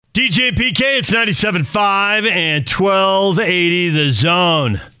DJ PK, it's 97.5 and 1280 The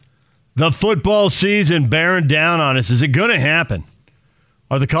Zone. The football season bearing down on us. Is it going to happen?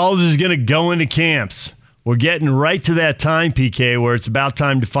 Are the colleges going to go into camps? We're getting right to that time, PK, where it's about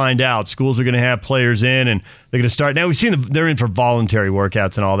time to find out. Schools are going to have players in, and they're going to start. Now, we've seen they're in for voluntary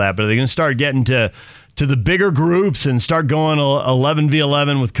workouts and all that, but are they going to start getting to the bigger groups and start going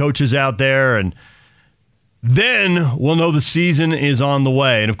 11v11 with coaches out there? And then we'll know the season is on the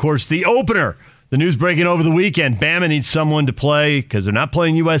way. And, of course, the opener, the news breaking over the weekend, Bama needs someone to play because they're not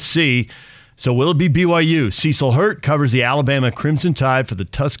playing USC. So will it be BYU? Cecil Hurt covers the Alabama Crimson Tide for the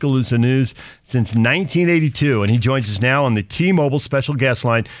Tuscaloosa News since 1982, and he joins us now on the T-Mobile special guest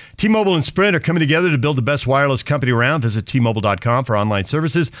line. T-Mobile and Sprint are coming together to build the best wireless company around. Visit T-Mobile.com for online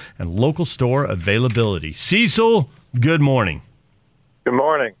services and local store availability. Cecil, good morning. Good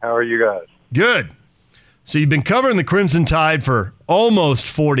morning. How are you guys? Good. So you've been covering the Crimson Tide for almost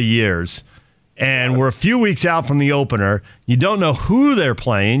 40 years, and we're a few weeks out from the opener. You don't know who they're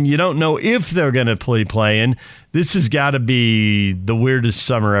playing. You don't know if they're going to be playing. This has got to be the weirdest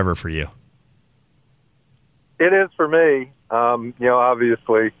summer ever for you. It is for me.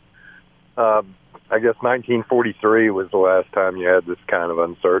 Obviously, I guess 1943 was the last time you had this kind of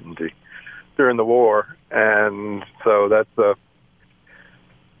uncertainty during the war. And so that's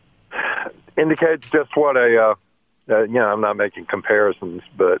indicates just what I'm not making comparisons,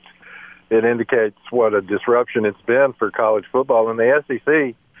 but it indicates what a disruption it's been for college football. And the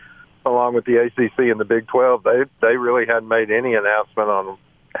SEC, along with the ACC and the Big 12, they really hadn't made any announcement on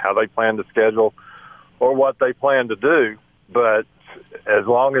how they plan to schedule or what they plan to do. But as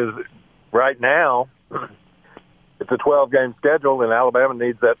long as right now it's a 12-game schedule, and Alabama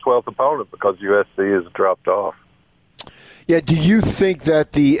needs that 12th opponent because USC has dropped off. Yeah, do you think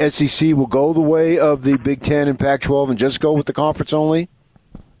that the SEC will go the way of the Big Ten and Pac-12 and just go with the conference only?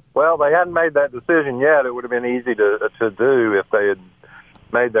 Well, they hadn't made that decision yet. It would have been easy to do if they had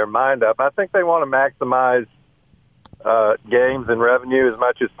made their mind up. I think they want to maximize games and revenue as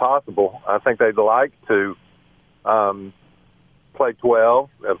much as possible. I think they'd like to play 12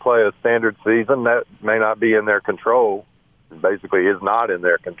 and play a standard season. That may not be in their control. It basically is not in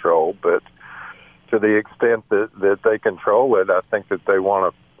their control, but to the extent that they control it, I think that they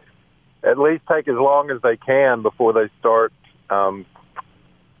want to at least take as long as they can before they start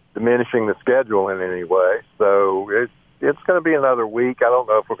diminishing the schedule in any way. So it's going to be another week. I don't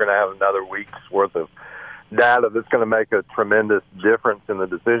know if we're going to have another week's worth of data that's going to make a tremendous difference in the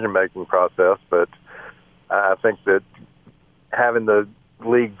decision-making process, but I think that having the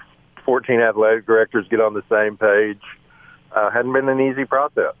league's 14 athletic directors get on the same page hadn't been an easy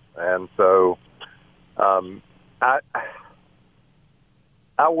process. And so I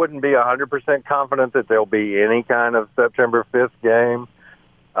wouldn't be 100% confident that there'll be any kind of September 5th game.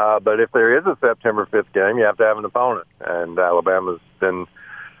 But if there is a September 5th game, you have to have an opponent. And Alabama's been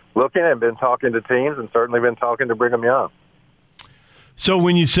looking and been talking to teams and certainly been talking to Brigham Young. So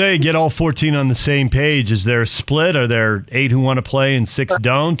when you say get all 14 on the same page, is there a split? Are there 8 who want to play and 6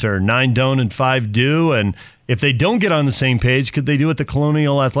 don't, or 9 don't and 5 do? And if they don't get on the same page, could they do what the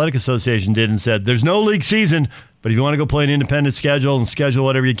Colonial Athletic Association did and said, there's no league season, but if you want to go play an independent schedule and schedule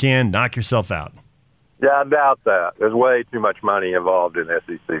whatever you can, knock yourself out? Yeah, I doubt that. There's way too much money involved in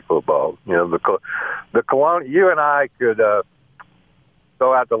SEC football. You know, the Colonial. You and I could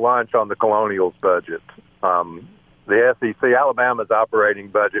go out to lunch on the Colonial's budget. The SEC, Alabama's operating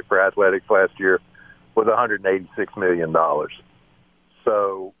budget for athletics last year was $186 million.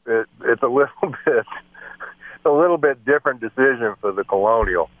 So it's a little bit different decision for the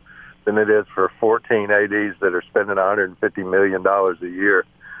Colonial than it is for 14 ADs that are spending $150 million a year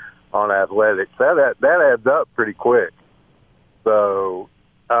on athletics. That adds up pretty quick. So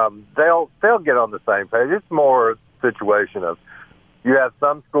they'll get on the same page. It's more a situation of you have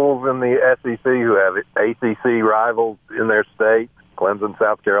some schools in the SEC who have ACC rivals in their state, Clemson,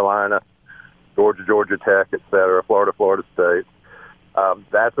 South Carolina, Georgia Tech, et cetera, Florida State.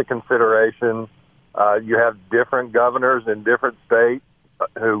 That's a consideration. You have different governors in different states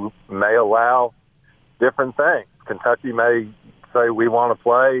who may allow different things. Kentucky may say, we want to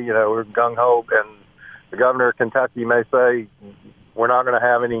play, we're gung-ho, and the governor of Kentucky may say, we're not going to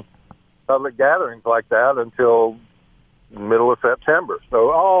have any public gatherings like that until the middle of September.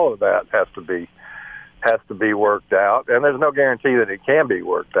 So all of that has to be worked out, and there's no guarantee that it can be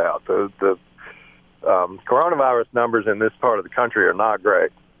worked out. The coronavirus numbers in this part of the country are not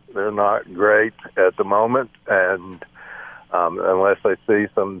great. They're not great at the moment, and unless they see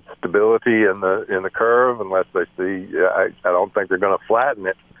some stability in the curve, unless they see, I don't think they're going to flatten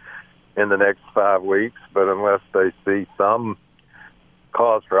it in the next 5 weeks, but unless they see some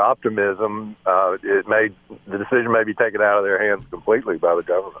cause for optimism. The decision may be taken out of their hands completely by the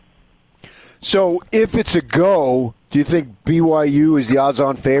government. So if it's a go, do you think BYU is the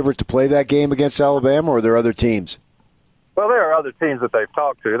odds-on favorite to play that game against Alabama, or are there other teams? Well, there are other teams that they've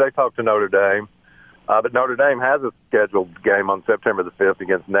talked to. They talked to Notre Dame, but Notre Dame has a scheduled game on September the 5th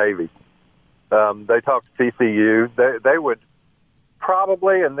against Navy. They talked to TCU. They would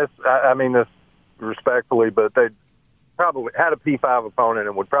probably, and I mean this respectfully, but they probably had a P5 opponent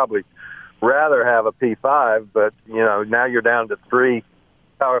and would probably rather have a P5. But now you're down to 3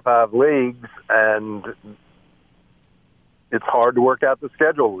 Power 5 leagues, and it's hard to work out the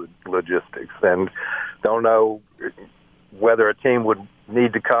schedule logistics, and don't know whether a team would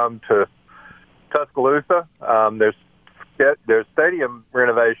need to come to Tuscaloosa. There's stadium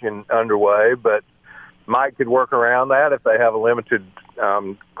renovation underway, but Mike could work around that if they have a limited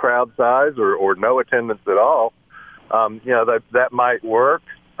crowd size or no attendance at all. That might work.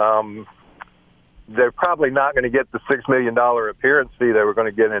 They're probably not going to get the $6 million appearance fee they were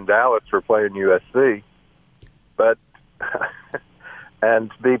going to get in Dallas for playing USC. But, and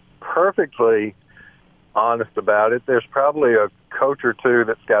to be perfectly honest about it, there's probably a coach or two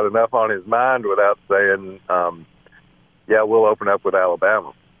that's got enough on his mind without saying, we'll open up with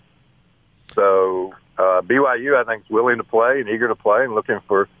Alabama. So BYU, I think, is willing to play and eager to play and looking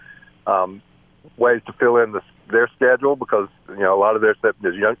for ways to fill in their schedule because, a lot of their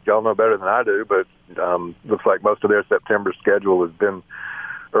y'all know better than I do, but looks like most of their September schedule has been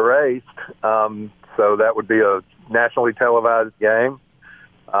erased. So that would be a nationally televised game,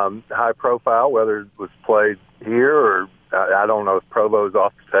 high profile, whether it was played here or I don't know if Provo's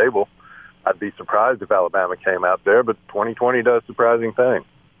off the table. I'd be surprised if Alabama came out there, but 2020 does surprising things.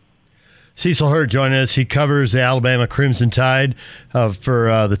 Cecil Hurt joining us. He covers the Alabama Crimson Tide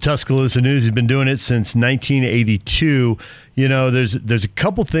for the Tuscaloosa News. He's been doing it since 1982. There's a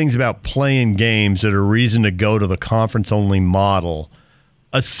couple things about playing games that are reason to go to the conference-only model,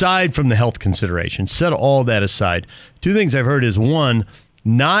 aside from the health considerations. Set all that aside. Two things I've heard is, one,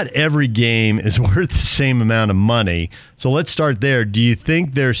 not every game is worth the same amount of money. So let's start there. Do you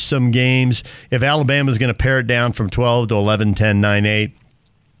think there's some games, if Alabama's going to pare it down from 12 to 11, 10, 9, 8,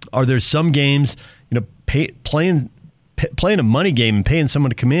 are there some games, playing a money game and paying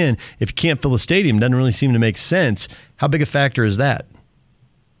someone to come in, if you can't fill a stadium, doesn't really seem to make sense? How big a factor is that?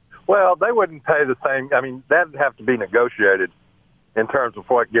 Well, they wouldn't pay the same. I mean, that would have to be negotiated in terms of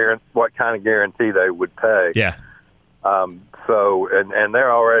what kind of guarantee they would pay. Yeah. So, and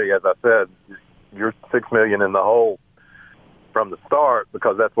they're already, as I said, you're $6 million in the hole from the start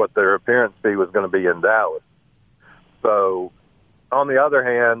because that's what their appearance fee was going to be in Dallas. So, on the other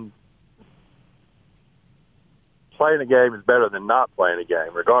hand, playing a game is better than not playing a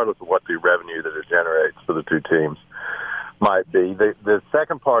game, regardless of what the revenue that it generates for the two teams might be. The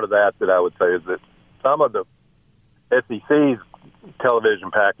second part of that I would say is that some of the SEC's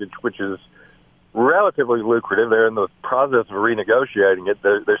television package, which is relatively lucrative, they're in the process of renegotiating it.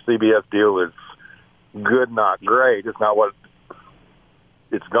 Their CBS deal is good, not great. It's not what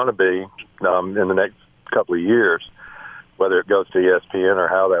it's going to be in the next couple of years, whether it goes to ESPN or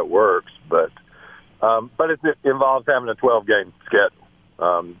how that works. But it involves having a 12-game schedule.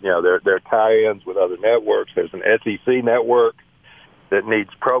 There are tie-ins with other networks. There's an SEC network that needs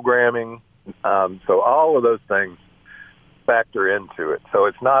programming. So all of those things factor into it. So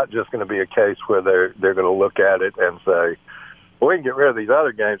it's not just going to be a case where they're going to look at it and say, well, we can get rid of these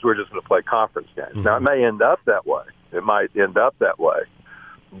other games. We're just going to play conference games. Mm-hmm. Now, it may end up that way. It might end up that way.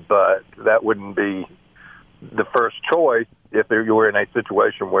 But that wouldn't be the first choice if you were in a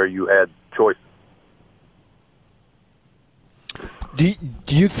situation where you had choices. Do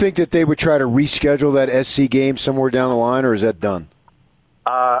you think that they would try to reschedule that SC game somewhere down the line, or is that done?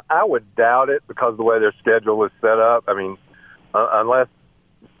 I would doubt it because of the way their schedule is set up. I mean, unless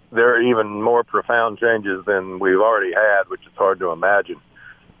there are even more profound changes than we've already had, which is hard to imagine.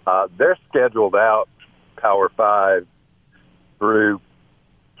 They're scheduled out Power 5 through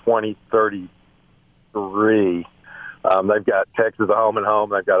 2033. They've got Texas home and home.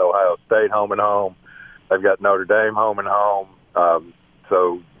 They've got Ohio State home and home. They've got Notre Dame home and home.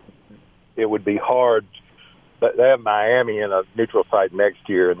 So it would be hard. They have Miami in a neutral site next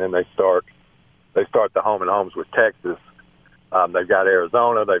year, and then they start the home and homes with Texas. They've got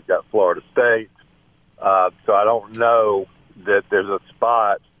Arizona. They've got Florida State. So I don't know that there's a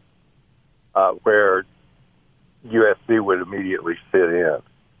spot where USC would immediately fit in.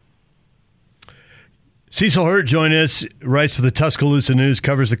 Cecil Hurt joined us, writes for the Tuscaloosa News,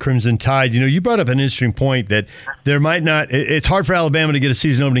 covers the Crimson Tide. You brought up an interesting point that there might not – it's hard for Alabama to get a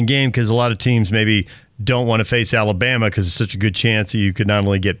season-opening game because a lot of teams maybe don't want to face Alabama because it's such a good chance that you could not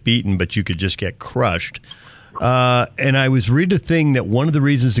only get beaten, but you could just get crushed. And I was reading a thing that one of the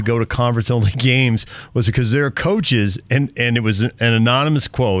reasons to go to conference-only games was because there are coaches, and it was an anonymous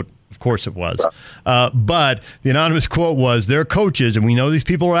quote. Of course it was. But the anonymous quote was, there are coaches, and we know these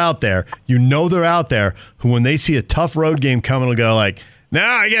people are out there, they're out there, who when they see a tough road game coming will go like, nah,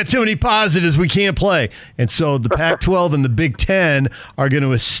 I got too many positives, we can't play. And so the Pac-12 and the Big Ten are going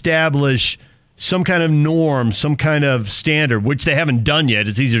to establish some kind of norm, some kind of standard, which they haven't done yet.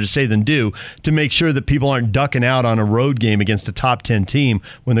 It's easier to say than do, to make sure that people aren't ducking out on a road game against a top 10 team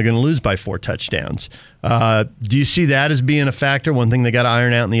when they're going to lose by 4 touchdowns. Do you see that as being a factor, one thing they got to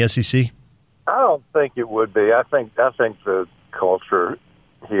iron out in the SEC? I don't think it would be. I think the culture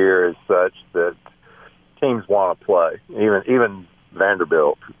here is such that teams want to play. Even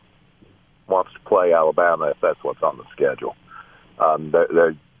Vanderbilt wants to play Alabama if that's what's on the schedule.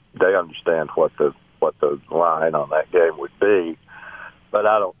 They understand what the line on that game would be, but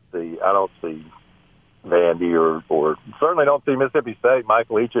I don't see Vandy or certainly don't see Mississippi State, Mike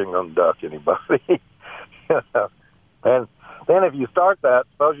Leach ain't going to duck anybody. And then if you start that,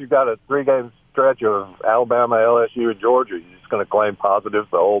 suppose you've got a 3-game stretch of Alabama, LSU, and Georgia, you're just going to claim positives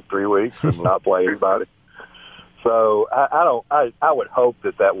the whole 3 weeks and not play anybody. So I would hope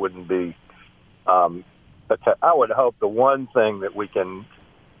that wouldn't be. I would hope the one thing that we can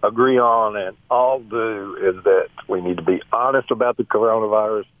agree on and all do is that we need to be honest about the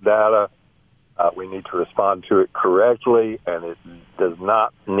coronavirus data. We need to respond to it correctly, and it does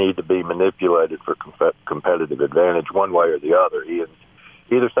not need to be manipulated for competitive advantage one way or the other.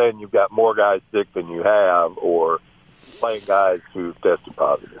 Either saying you've got more guys sick than you have or playing guys who've tested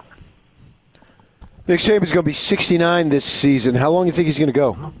positive. Nick Saban's going to be 69 this season. How long do you think he's going to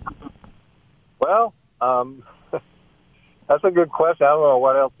go? Well, that's a good question. I don't know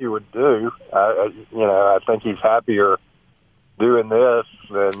what else he would do. I think he's happier doing this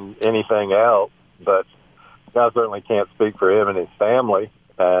than anything else, but I certainly can't speak for him and his family,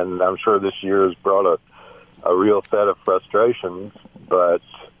 and I'm sure this year has brought a real set of frustrations, but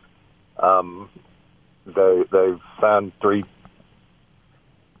they've signed three.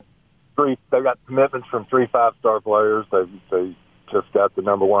 They've got commitments from 3 5-star players. They just got the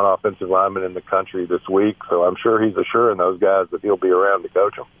number 1 offensive lineman in the country this week, so I'm sure he's assuring those guys that he'll be around to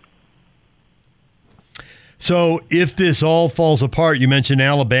coach them. So if this all falls apart, you mentioned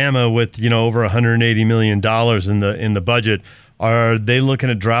Alabama with over $180 million in the budget. Are they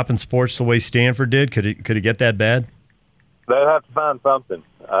looking at dropping sports the way Stanford did? Could it get that bad? They'd have to find something.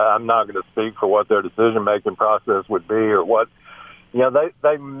 I'm not going to speak for what their decision-making process would be or what.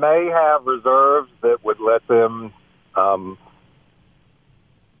 They may have reserves that would let them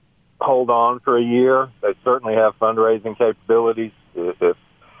hold on for a year. They certainly have fundraising capabilities. If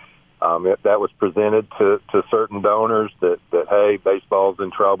that was presented to certain donors that hey, baseball's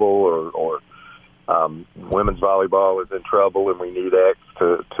in trouble or women's volleyball is in trouble and we need X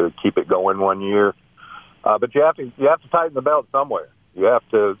to keep it going 1 year. But you have to tighten the belt somewhere. You have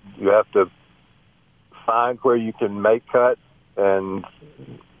to find where you can make cuts and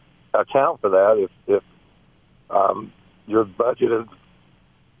account for that. If your budget is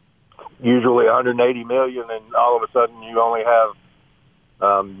usually $180 million, and all of a sudden you only have,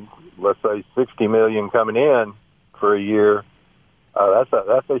 let's say, $60 million coming in for a year,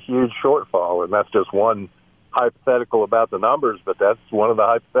 that's a huge shortfall, and that's just one hypothetical about the numbers, but that's one of the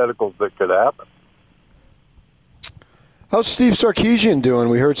hypotheticals that could happen. How's Steve Sarkisian doing?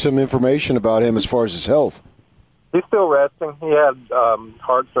 We heard some information about him as far as his health. He's still resting. He had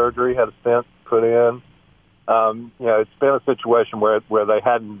heart surgery, had a stent put in. It's been a situation where they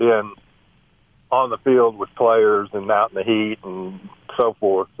hadn't been on the field with players and out in the heat and so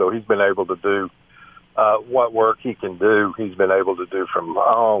forth. So he's been able to do what work he can do. He's been able to do from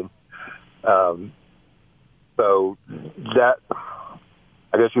home. So that,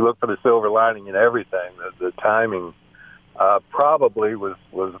 I guess you look for the silver lining in everything. The timing probably was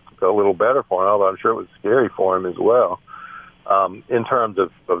a little better for him, although I'm sure it was scary for him as well. In terms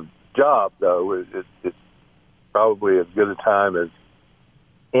of job, though, it's probably as good a time as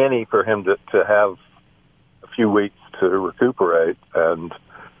any for him to have a few weeks to recuperate, and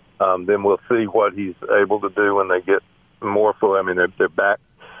then we'll see what he's able to do when they get more full. I mean, they're back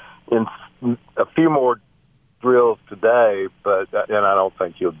in a few more drills today, but and I don't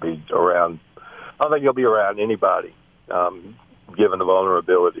think he'll be around. I don't think he'll be around anybody, given the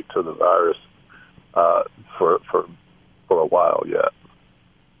vulnerability to the virus for a while yet.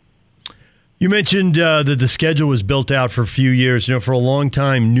 You mentioned that the schedule was built out for a few years. For a long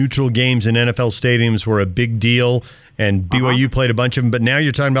time, neutral games in NFL stadiums were a big deal, and BYU played a bunch of them. But now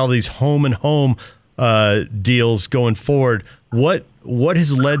you're talking about all these home and home. deals going forward. What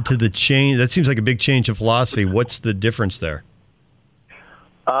has led to the change? That seems like a big change in philosophy. What's the difference there?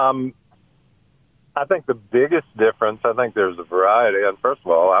 I think the biggest difference, I think there's a variety. And first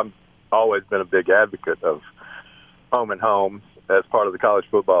of all, I've always been a big advocate of home and homes as part of the college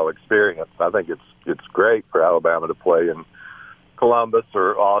football experience. I think it's great for Alabama to play in Columbus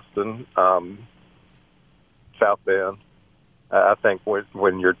or Austin, South Bend. I think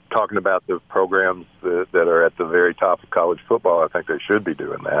when you're talking about the programs that are at the very top of college football, I think they should be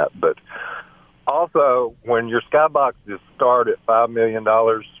doing that. But also, when your skyboxes start at $5 million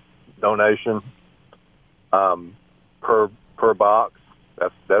donation per box,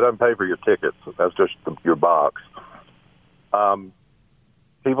 that doesn't pay for your tickets. That's just your box.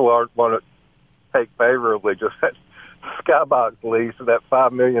 People aren't want to take favorably just that skybox lease, that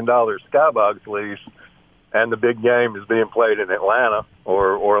 $5 million skybox lease, and the big game is being played in Atlanta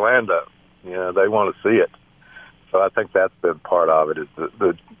or Orlando. You know, they want to see it. So I think that's been part of it, is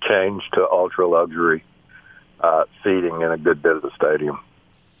the change to ultra-luxury seating in a good bit of the stadium.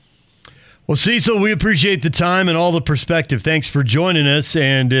 Well, Cecil, we appreciate the time and all the perspective. Thanks for joining us.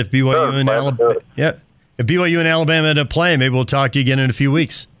 And if BYU and Alabama end up playing, maybe we'll talk to you again in a few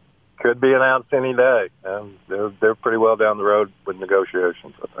weeks. Could be announced any day. They're pretty well down the road with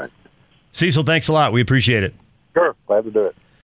negotiations, I think. Cecil, thanks a lot. We appreciate it. Sure. Glad to do it.